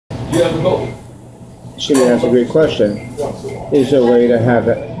Shimon asked a great question. Is there a way to have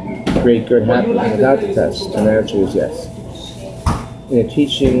that great good happen without the test? And the answer is yes. In a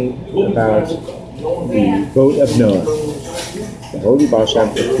teaching about the boat of Noah, the Holy Baal Shem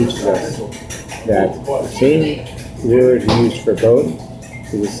Tov teaches us that the same word used for boat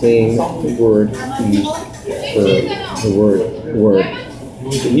is the same word used for the word.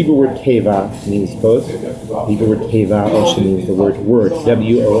 The Hebrew word teva means boat. The Hebrew word teva also means the word word,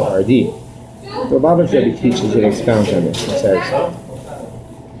 W-O-R-D. The Lubavitch Rebbe teaches and expounds on this. It says,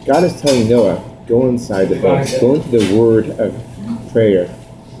 God is telling Noah, go inside the boat, go into the word of prayer,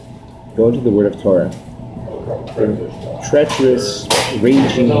 go into the word of Torah. The treacherous,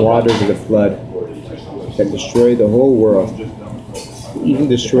 raging waters of the flood that destroy the whole world, even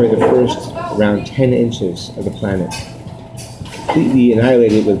destroy the first around 10 inches of the planet, completely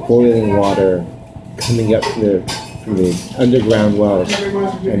annihilated with boiling water coming up from the underground wells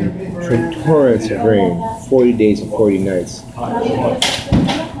and torrents of rain, 40 days and 40 nights.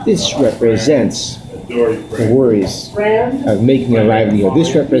 This represents the worries of making a livelihood.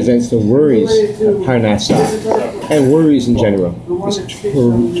 This represents the worries of Parnassah and worries in general. This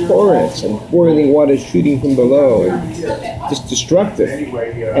torrents and boiling water shooting from below, and just destructive.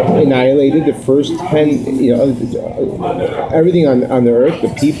 Annihilated the first 10, everything on the earth, the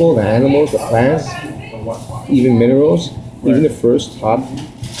people, the animals, the plants, even minerals, even the first top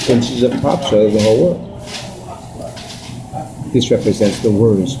inches of topsoil of the whole world. This represents the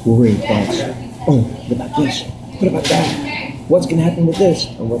worrying thoughts. Oh, what about this? What about that? What's going to happen with this?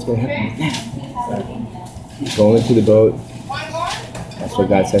 And what's going to happen with that? Go into the boat. That's what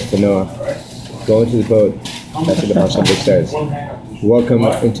God says to Noah. Go into the boat. That's what the Baal Shem Tov says. Welcome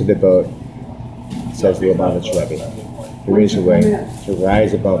into the boat, says the Lubavitch Rebbe. There is a way to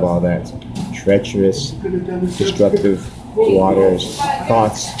rise above all that. Treacherous, destructive waters,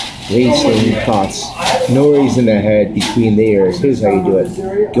 thoughts, racing thoughts, noise in the head, between the ears. Here's how you do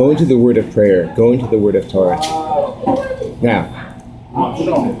it. Go into the word of prayer. Go into the word of Torah. Now,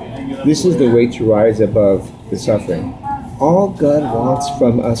 this is the way to rise above the suffering. All God wants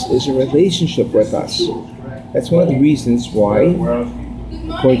from us is a relationship with us. That's one of the reasons why,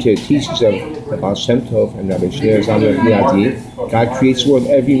 according to the teachings of the Baal Shem Tov and Rabbi Shneur Zalman Liadi, God creates the world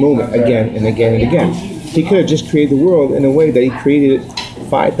every moment, again and again and again. He could have just created the world in a way that He created it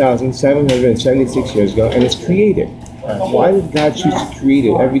 5,776 years ago, and it's created. Why did God choose to create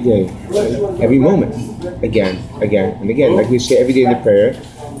it every day, every moment, again, and again? Like we say every day in the prayer,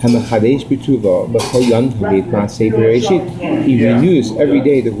 He renews every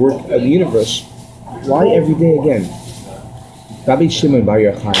day the work of the universe. Why every day again? Rabbi Shimon Bar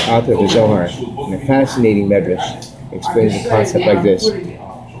Yochai, author of the Zohar, in a fascinating medrash, explains the concept like this.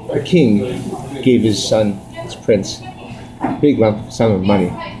 The king gave his son, his prince, a big lump sum of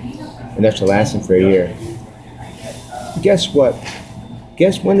money, enough to last him for a year. Guess what?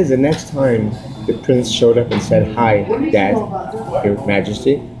 Guess when is the next time the prince showed up and said, "Hi, Dad, Your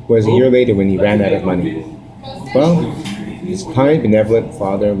Majesty"? It was a year later when he ran out of money. Well, his kind, benevolent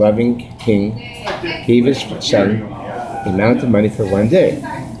father, loving king, gave his son the amount of money for one day.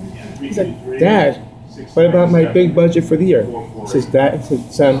 He's like, "Dad, what about my big budget for the year?" He says,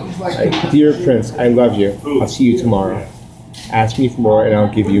 "Son, dear prince, I love you. I'll see you tomorrow. Ask me for more and I'll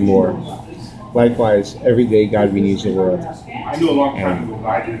give you more." Likewise, every day God renews the world. And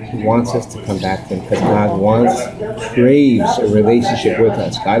He wants us to come back to Him because God craves a relationship with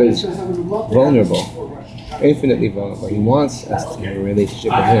us. God is vulnerable, infinitely vulnerable. He wants us to have a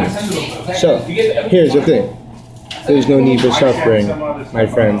relationship with Him. So, here's the thing. There's no need for suffering, my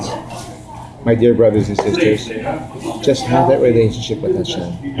friends, my dear brothers and sisters. Just have that relationship with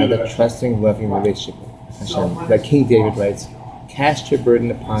Hashem. Have that trusting, loving relationship with Hashem. Like King David writes, cast your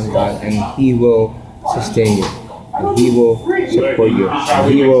burden upon God and He will sustain you. And He will support you. And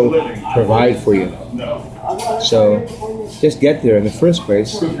He will provide for you. So just get there in the first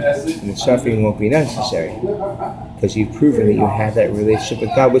place and the suffering won't be necessary. Because you've proven that you have that relationship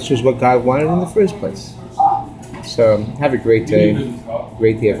with God, which was what God wanted in the first place. So have a great day of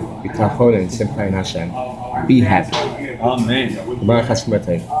bitachon and simcha in Hashem. Be happy. Amen.